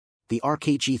The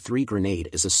RKG-3 grenade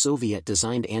is a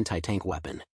Soviet-designed anti-tank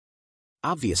weapon.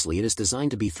 Obviously it is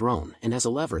designed to be thrown and has a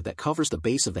lever that covers the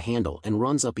base of the handle and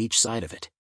runs up each side of it.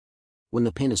 When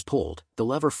the pin is pulled, the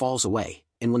lever falls away,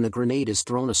 and when the grenade is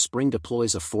thrown a spring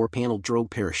deploys a 4-paneled drogue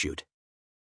parachute.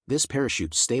 This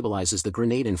parachute stabilizes the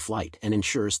grenade in flight and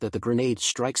ensures that the grenade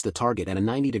strikes the target at a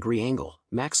 90-degree angle,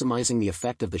 maximizing the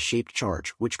effect of the shaped charge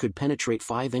which could penetrate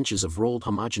 5 inches of rolled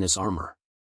homogenous armor.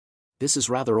 This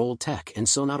is rather old tech and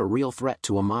so not a real threat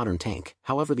to a modern tank,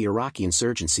 however the Iraqi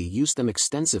insurgency used them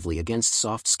extensively against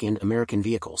soft-skinned American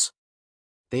vehicles.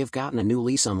 They have gotten a new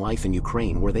lease on life in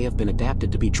Ukraine where they have been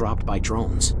adapted to be dropped by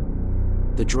drones.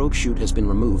 The drogue chute has been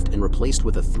removed and replaced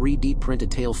with a 3D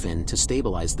printed tail fin to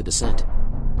stabilize the descent.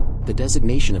 The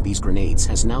designation of these grenades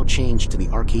has now changed to the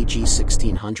RKG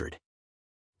 1600.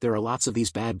 There are lots of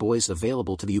these bad boys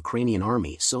available to the Ukrainian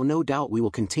army, so no doubt we will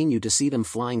continue to see them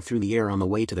flying through the air on the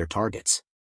way to their targets.